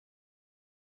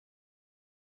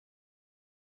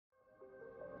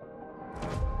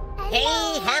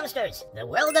Hey hamsters! The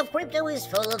world of crypto is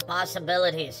full of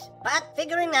possibilities. But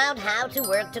figuring out how to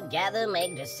work together,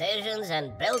 make decisions,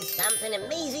 and build something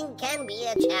amazing can be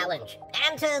a challenge.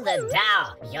 Enter the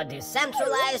DAO, your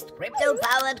decentralized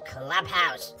crypto-powered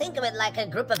clubhouse. Think of it like a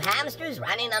group of hamsters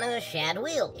running on a shared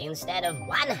wheel. Instead of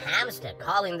one hamster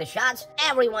calling the shots,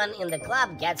 everyone in the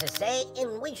club gets a say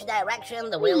in which direction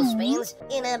the wheel spins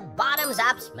in a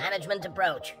bottoms-up management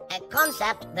approach. A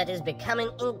concept that is becoming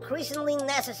increasingly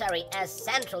necessary as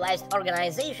centralized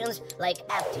organizations like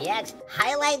FTX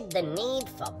highlight the need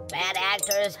for bad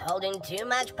actors holding too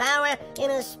much power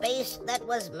in a space that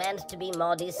was meant to be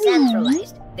more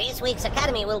decentralized. This week's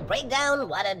Academy will break down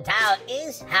what a DAO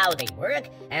is, how they work,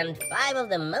 and 5 of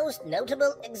the most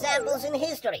notable examples in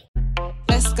history.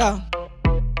 Let's go.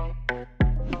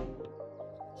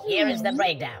 Here is the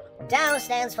breakdown. DAO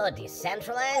stands for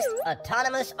Decentralized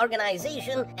Autonomous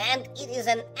Organization, and it is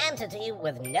an entity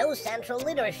with no central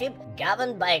leadership,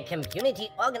 governed by a community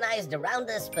organized around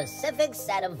a specific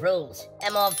set of rules.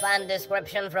 A more fun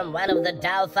description from one of the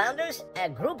DAO founders: a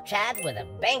group chat with a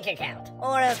bank account,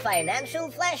 or a financial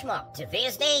flash mob. To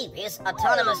this day, these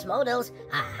autonomous models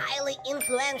are highly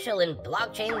influential in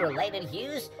blockchain-related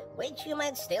use, which you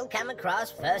might still come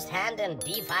across firsthand in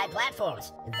DeFi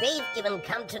platforms. They've even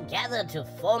come together to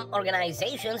form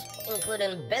organizations,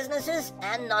 including businesses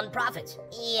and non-profits.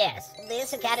 Yes,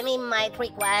 this academy might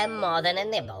require more than a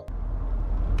nibble.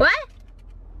 What?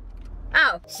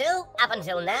 Oh. So, up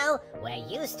until now, we're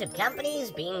used to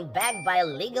companies being backed by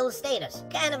legal status,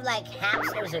 kind of like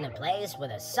hamsters in a place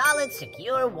with a solid,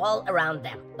 secure wall around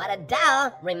them. But a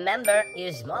DAO, remember,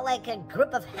 is more like a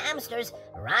group of hamsters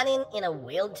running in a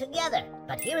wheel together.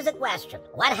 But here's a question.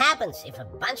 What happens if a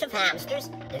bunch of hamsters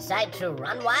decide to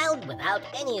run wild without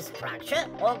any structure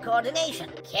or coordination?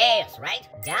 Chaos, right?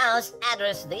 DAOs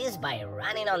address this by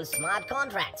running on smart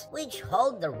contracts, which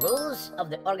hold the rules of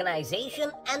the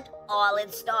organization and all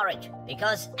its storage.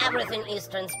 Because everything is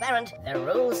transparent, the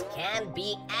rules can't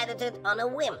be edited on a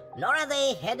whim, nor are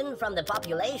they hidden from the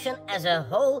population as a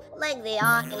whole like they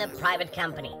are in a private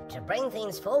company. To bring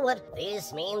things forward,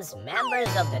 this means members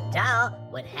of the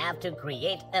DAO would have to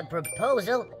create a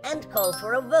proposal and call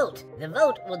for a vote. The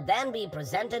vote would then be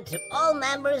presented to all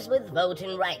members with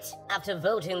voting rights. After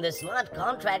voting, the smart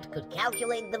contract could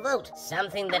calculate the vote,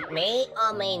 something that may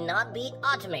or may not be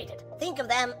automated. Think of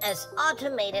them as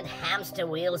automated hamster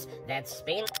wheels that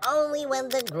spin only when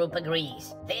the group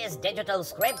agrees. These digital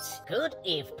scripts could,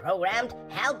 if programmed,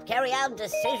 help carry out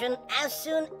decision as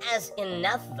soon as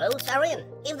enough votes are in.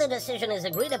 If the decision is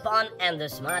agreed upon and the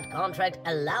smart contract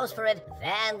allows for it,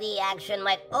 then the action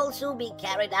might also be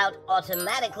carried out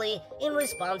automatically in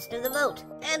response to the vote.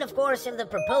 And of course, if the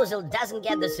proposal doesn't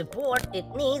get the support it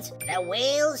needs, the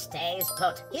wheel stays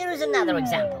put. Here is another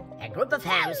example. A group of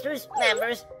hamsters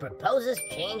members proposes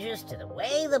changes to the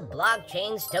way the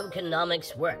blockchain's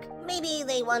tokenomics work. Maybe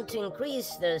they want to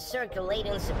increase the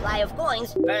circulating supply of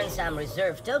coins, burn some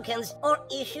reserve tokens, or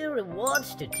issue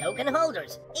rewards to token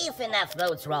holders. If enough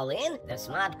votes roll in, the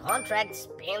smart contract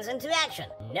spins into action.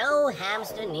 No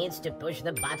hamster needs to push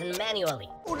the button manually.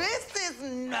 Oh, this is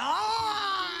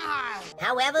nice!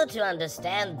 However, to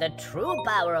understand the true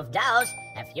power of DAOs,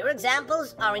 a few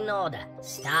examples are in order.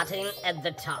 Starting at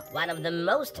the top, one of the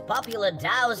most popular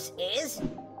DAOs is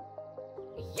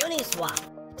Uniswap.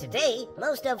 Today,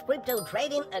 most of crypto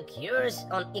trading occurs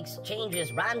on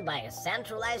exchanges run by a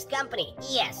centralized company.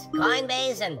 Yes,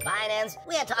 Coinbase and Binance,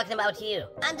 we are talking about you.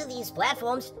 Under these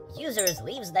platforms, users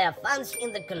leave their funds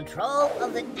in the control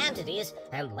of the entities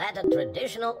and let a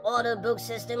traditional order book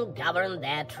system govern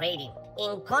their trading.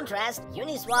 In contrast,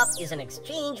 Uniswap is an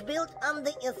exchange built on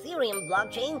the Ethereum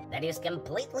blockchain that is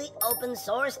completely open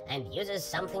source and uses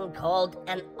something called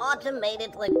an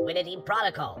automated liquidity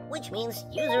protocol, which means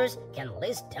users can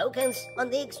list tokens on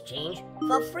the exchange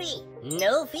for free.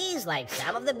 No fees like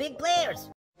some of the big players.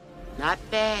 Not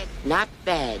bad, not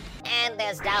bad. And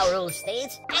as DAO rule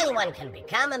states, anyone can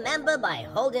become a member by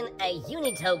holding a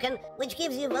Uni token, which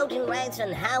gives you voting rights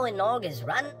on how an org is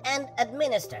run and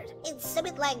administered. It's a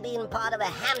bit like being part of a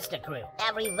hamster crew.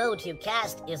 Every vote you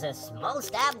cast is a small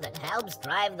step that helps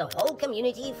drive the whole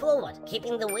community forward,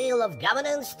 keeping the wheel of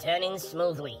governance turning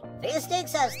smoothly. This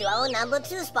takes us to our number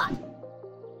 2 spot,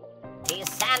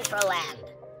 Decentralized.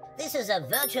 This is a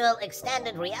virtual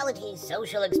extended reality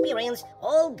social experience,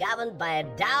 all governed by a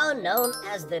DAO known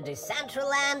as the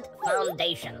Decentralized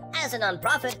Foundation. As a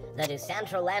non-profit, the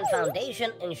Decentralized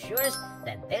Foundation ensures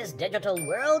that this digital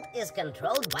world is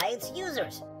controlled by its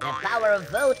users. The power of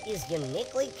vote is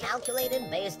uniquely calculated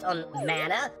based on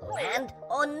mana, land,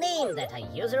 or name that a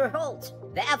user holds.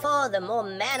 Therefore, the more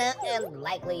mana and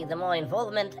likely the more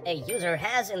involvement a user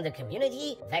has in the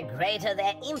community, the greater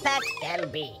their impact can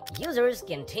be. Users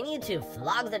continue to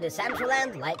flock the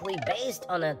Decentraland likely based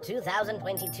on a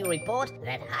 2022 report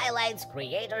that highlights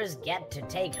creators get to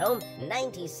take home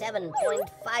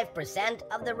 97.5%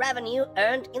 of the revenue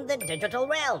earned in the digital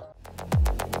realm.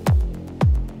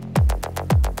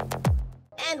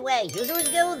 And where users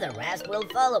go, the rest will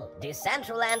follow.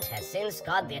 Decentraland has since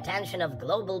caught the attention of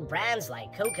global brands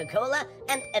like Coca-Cola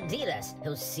and Adidas,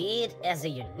 who see it as a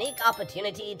unique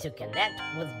opportunity to connect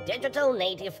with digital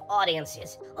native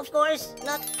audiences. Of course,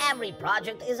 not every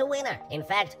project is a winner. In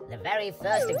fact, the very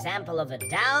first example of a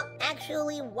DAO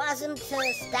actually wasn't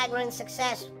a staggering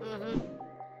success.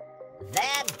 The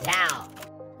DAO.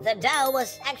 The DAO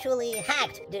was actually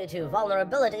hacked due to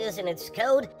vulnerabilities in its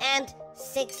code, and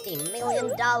 $60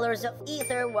 million of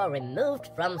Ether were removed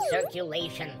from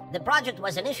circulation. The project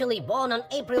was initially born on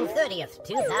April 30th,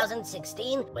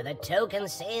 2016, with a token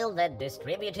sale that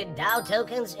distributed DAO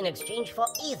tokens in exchange for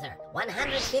Ether.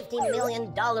 $150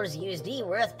 million USD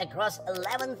worth across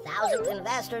 11,000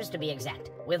 investors to be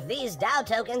exact. With these DAO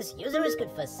tokens, users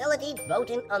could facilitate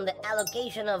voting on the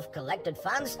allocation of collected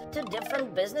funds to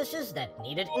different businesses that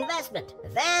needed investment.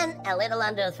 Then, a little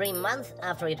under 3 months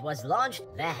after it was launched,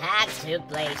 the hack took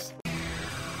place.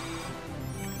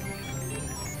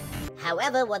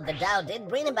 However, what the DAO did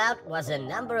bring about was a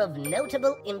number of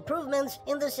notable improvements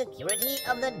in the security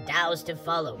of the DAOs to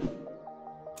follow.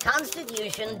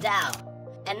 Constitution DAO.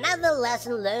 Another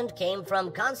lesson learned came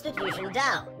from Constitution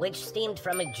DAO, which stemmed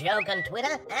from a joke on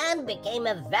Twitter and became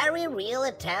a very real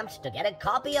attempt to get a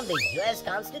copy of the US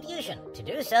Constitution. To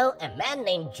do so, a man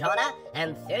named Jonah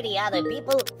and 30 other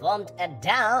people formed a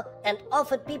DAO and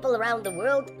offered people around the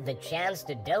world the chance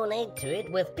to donate to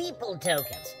it with people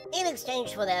tokens. In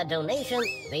exchange for their donation,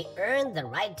 they earned the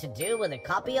right to do with a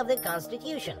copy of the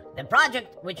Constitution. The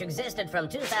project, which existed from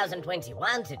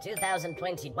 2021 to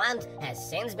 2021, has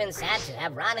since been said to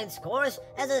have run its course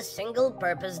as a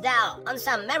single-purpose DAO. On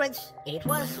some merits, it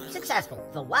was successful.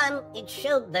 For one, it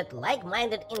showed that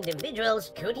like-minded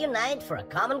individuals could unite for a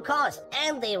common cause,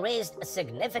 and they raised a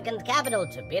significant capital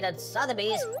to bid at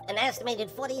Sotheby's, an estimated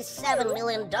 $47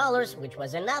 million, which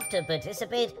was enough to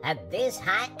participate at this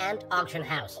high-end auction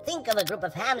house. Think of a group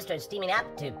of hamsters teaming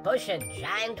up to push a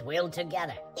giant wheel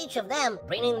together, each of them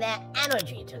bringing their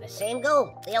energy to the same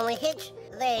goal. The only hitch?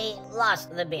 They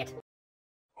lost the bid.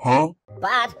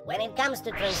 But when it comes to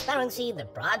transparency, the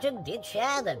project did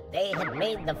share that they had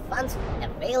made the funds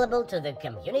available to the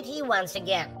community once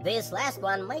again. This last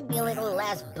one might be a little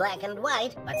less black and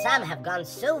white, but some have gone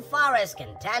so far as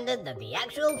contended that the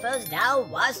actual first DAO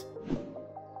was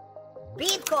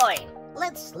Bitcoin.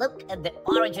 Let's look at the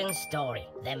origin story.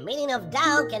 The meaning of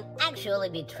DAO can actually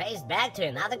be traced back to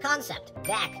another concept,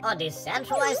 DAC, or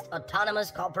Decentralized Autonomous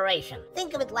Corporation.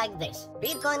 Think of it like this.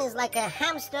 Bitcoin is like a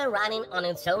hamster running on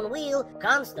its own wheel,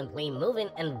 constantly moving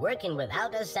and working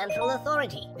without a central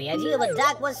authority. The idea of a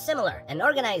DAC was similar, an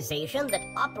organization that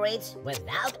operates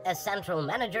without a central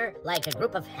manager, like a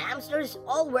group of hamsters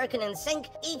all working in sync,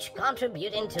 each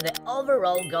contributing to the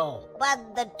overall goal.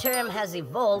 But the term has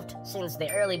evolved since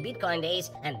the early Bitcoin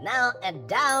days, and now a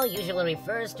DAO usually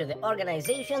refers to the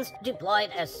organizations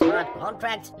deployed as smart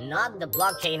contracts, not the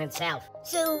blockchain itself.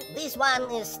 So this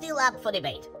one is still up for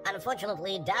debate.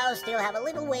 Unfortunately, DAOs still have a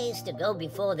little ways to go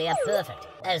before they are perfect,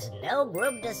 as no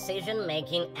group decision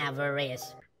making ever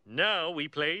is. Now we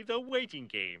play the waiting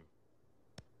game.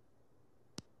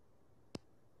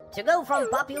 To go from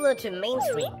popular to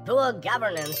mainstream, poor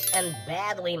governance and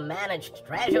badly managed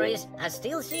treasuries are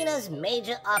still seen as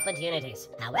major opportunities.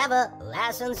 However,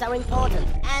 lessons are important,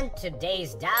 and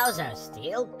today's DAOs are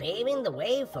still paving the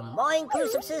way for more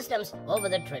inclusive systems over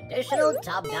the traditional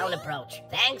top-down approach.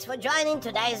 Thanks for joining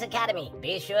today's Academy.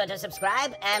 Be sure to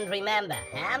subscribe, and remember,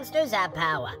 hamsters are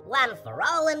power. One for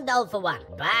all and all for one.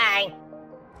 Bye!